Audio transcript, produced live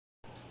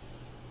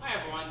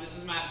everyone, this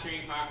is Master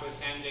Ian Clark with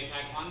Sam J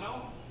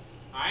Taekwondo.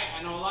 Alright,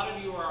 I know a lot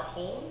of you are at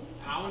home,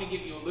 and I want to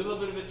give you a little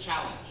bit of a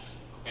challenge.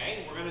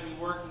 Okay, we're going to be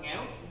working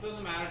out. It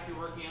doesn't matter if you're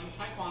working out in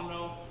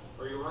Taekwondo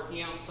or you're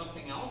working out in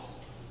something else.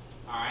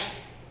 Alright,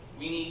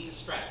 we need to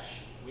stretch.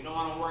 We don't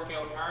want to work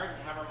out hard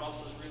and have our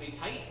muscles really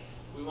tight.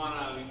 We want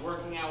to be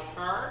working out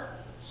hard,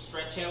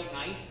 stretch out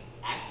nice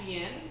at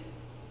the end.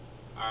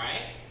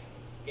 Alright,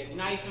 get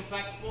nice and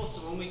flexible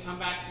so when we come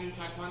back to do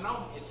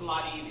Taekwondo, it's a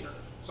lot easier.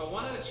 So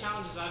one of the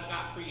challenges I've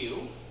got for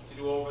you to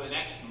do over the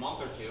next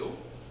month or two,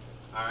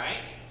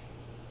 alright,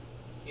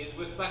 is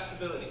with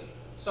flexibility.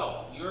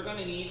 So you're going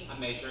to need a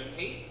measuring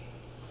tape,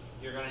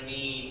 you're going to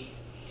need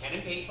pen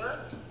and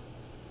paper,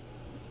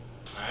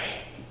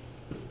 alright.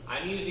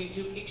 I'm using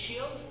 2 kick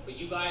shields, but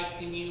you guys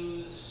can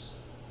use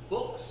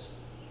books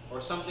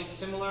or something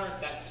similar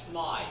that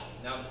slides.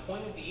 Now the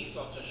point of these, which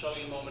I'll show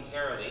you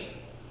momentarily,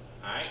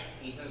 alright,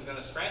 Ethan's going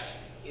to stretch,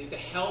 is to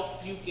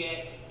help you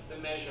get the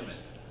measurement.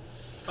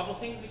 A couple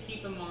things to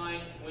keep in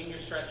mind when you're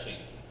stretching.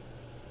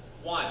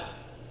 1,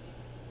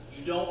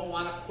 you don't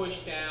want to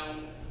push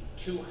down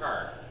too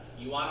hard.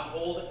 You want to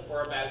hold it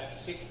for about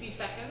 60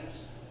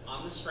 seconds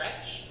on the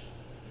stretch.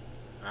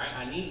 Alright,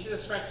 on each of the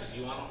stretches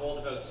you want to hold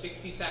about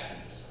 60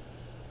 seconds.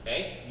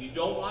 Okay? You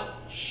don't want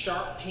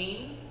sharp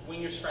pain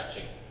when you're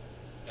stretching.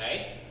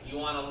 Okay? You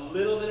want a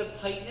little bit of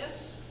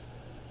tightness,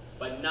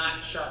 but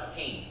not sharp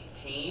pain.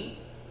 Pain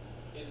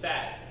is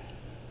bad.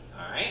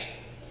 Alright?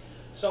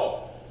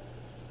 So,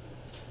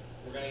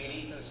 we're going to get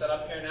Ethan set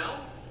up here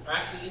now. Or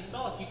actually,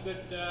 Isabel, if you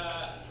could,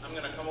 I'm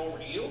going to come over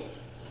to you.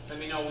 Let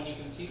me know when you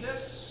can see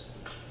this.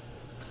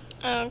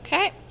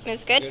 Okay,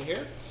 that's good. Good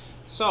here.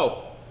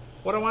 So,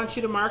 what I want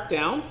you to mark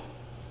down,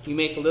 you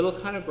make a little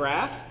kind of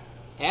graph.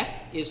 F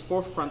is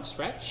for front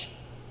stretch.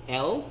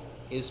 L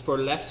is for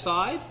left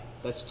side.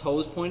 That's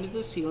toes pointed to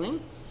the ceiling.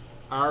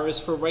 R is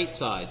for right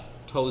side.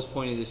 Toes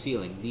pointed to the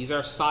ceiling. These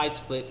are side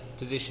split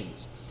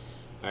positions.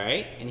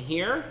 Alright, and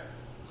here,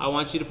 I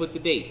want you to put the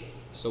date.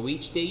 So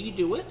each day you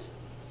do it.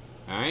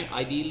 Alright,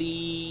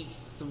 ideally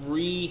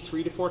 3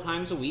 to 4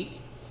 times a week.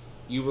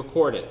 You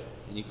record it.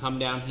 And you come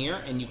down here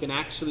and you can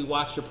actually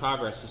watch your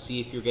progress to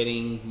see if you're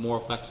getting more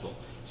flexible.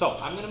 So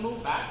I'm going to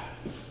move back.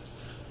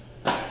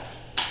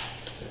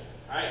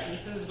 Alright,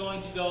 Ethan's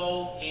going to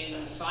go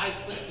in side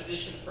split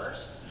position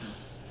first.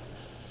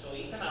 So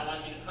Ethan, I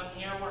want you to come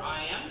here where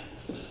I am.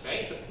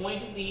 Okay, the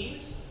point of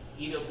these,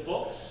 either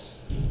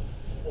books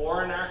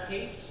or in our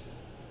case,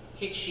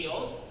 kick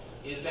shields,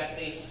 is that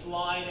they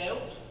slide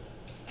out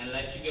and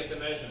let you get the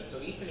measurement.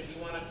 So Ethan, if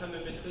you want to come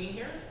in between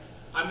here,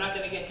 I'm not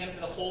going to get him to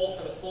the hole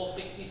for the full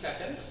 60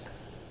 seconds.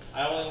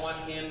 I only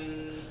want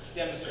him to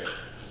demonstrate.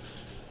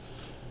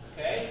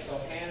 Okay, so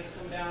hands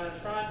come down in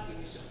front, give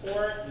you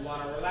support. You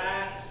want to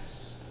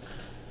relax.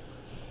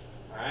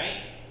 Alright,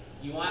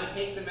 you want to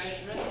take the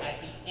measurement at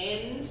the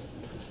end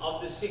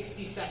of the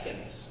 60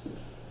 seconds.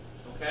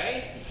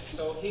 Okay,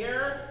 so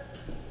here,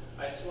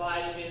 I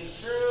slide it in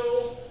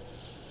through,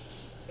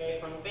 okay,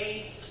 from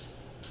base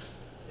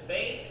to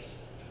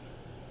base.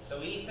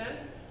 So Ethan,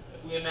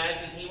 if we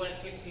imagine he went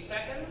 60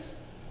 seconds,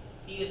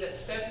 he is at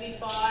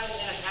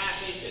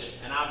 75.5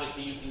 inches. And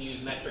obviously you can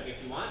use metric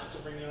if you want, so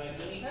bring your legs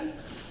in, Ethan.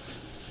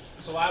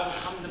 So I will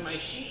come to my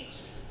sheet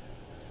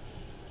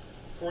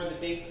for the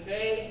date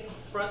today,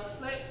 front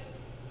split,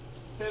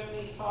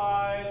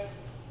 75.5.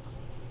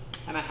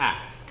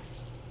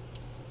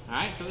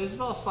 Alright, so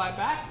Isabel, slide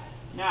back.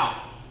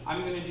 Now,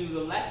 I'm going to do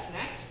the left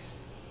next.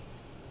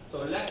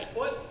 So left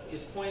foot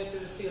is pointed to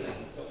the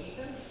ceiling. So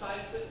Ethan, side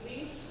split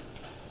please.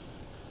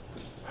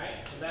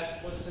 Alright, the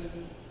left foot's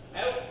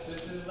out. So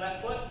this is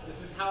left foot.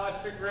 This is how I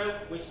figure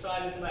out which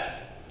side is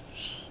left.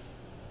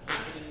 Push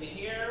it into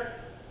here.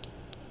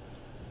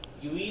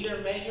 You either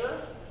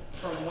measure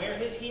from where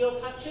his heel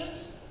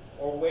touches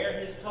or where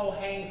his toe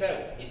hangs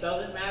out. It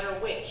doesn't matter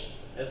which,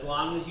 as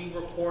long as you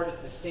record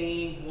it the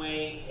same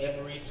way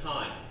every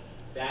time.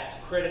 That's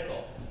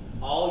critical.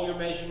 All your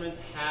measurements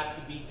have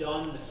to be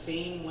done the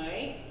same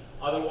way,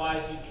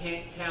 otherwise you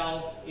can't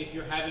tell if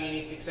you're having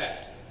any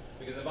success.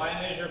 Because if I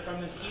measure from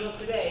his heel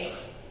today,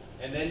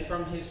 and then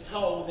from his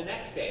toe the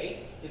next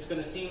day, it's going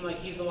to seem like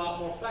he's a lot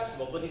more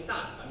flexible, but he's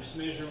not. I'm just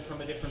measuring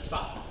from a different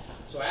spot.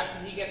 So after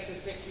he gets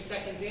his 60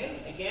 seconds in,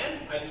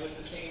 again, I do it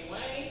the same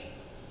way.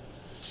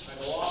 I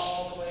go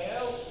all the way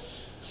out.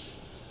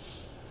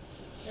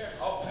 Here,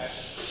 oh,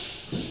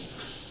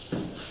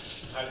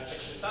 try to pick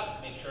this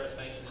up, make sure it's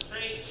nice and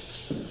straight.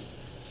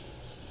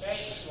 Okay,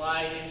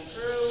 slide in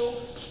through.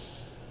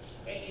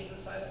 Okay, even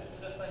side,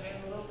 lift the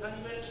hand a little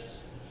tiny bit.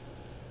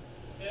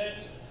 Good.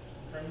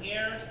 From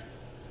here.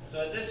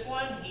 So at this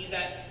one, he's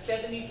at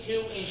 72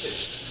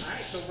 inches.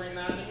 Alright, so bring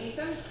that underneath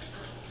him.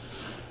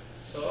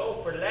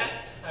 So for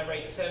left, I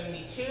write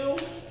 72,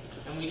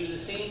 and we do the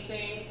same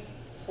thing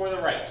for the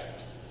right.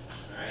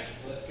 Alright,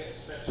 so let's get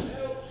stretched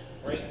out.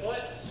 Right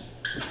foot.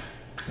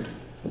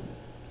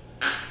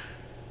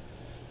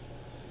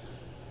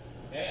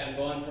 Okay, I'm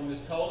going from his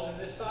toes to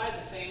this side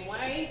the same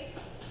way.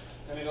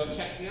 Then we go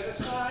check the other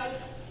side.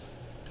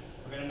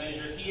 We're going to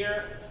measure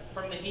here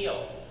from the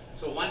heel.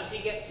 So once he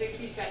get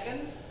 60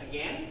 seconds,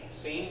 again,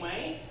 same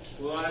way.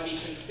 We want to be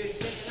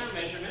consistent in our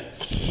measurements.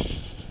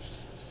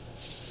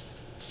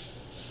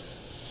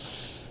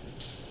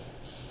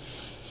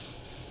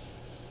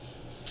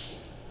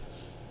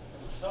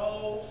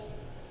 Toe,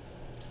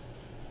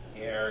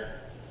 here.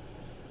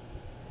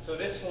 So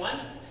this one,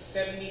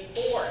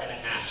 74 and a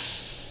half.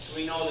 So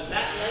we know that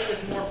that leg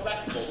is more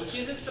flexible, which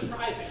isn't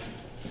surprising.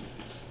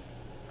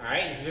 All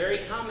right, it's very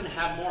common to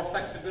have more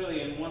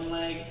flexibility in one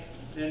leg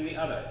than the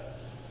other.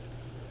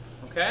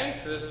 Okay,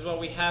 so this is what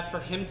we have for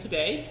him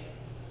today.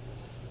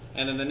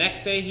 And then the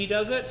next day he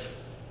does it,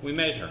 we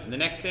measure. And the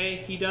next day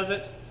he does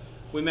it,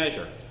 we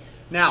measure.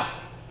 Now,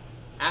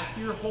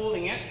 after you're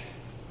holding it,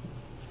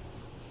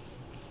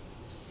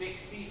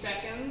 60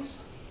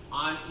 seconds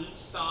on each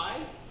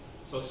side.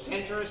 So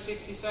center is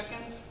 60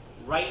 seconds,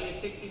 right is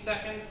 60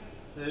 seconds,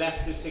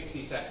 left is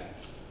 60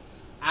 seconds.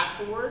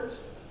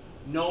 Afterwards,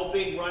 no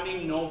big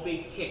running, no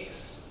big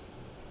kicks.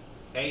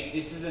 Okay,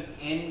 this is an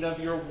end of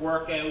your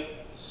workout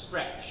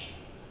stretch.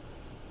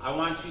 I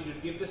want you to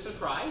give this a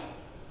try.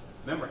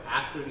 Remember,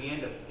 after the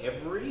end of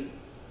every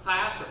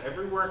class or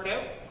every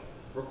workout,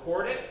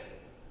 record it,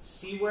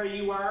 see where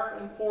you are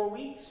in 4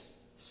 weeks,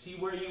 see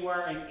where you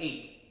are in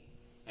 8.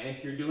 And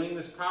if you're doing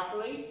this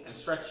properly and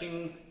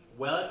stretching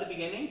well at the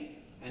beginning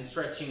and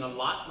stretching a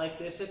lot like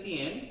this at the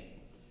end,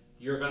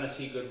 you're going to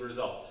see good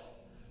results.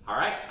 All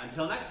right,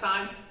 until next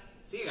time,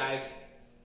 see you guys.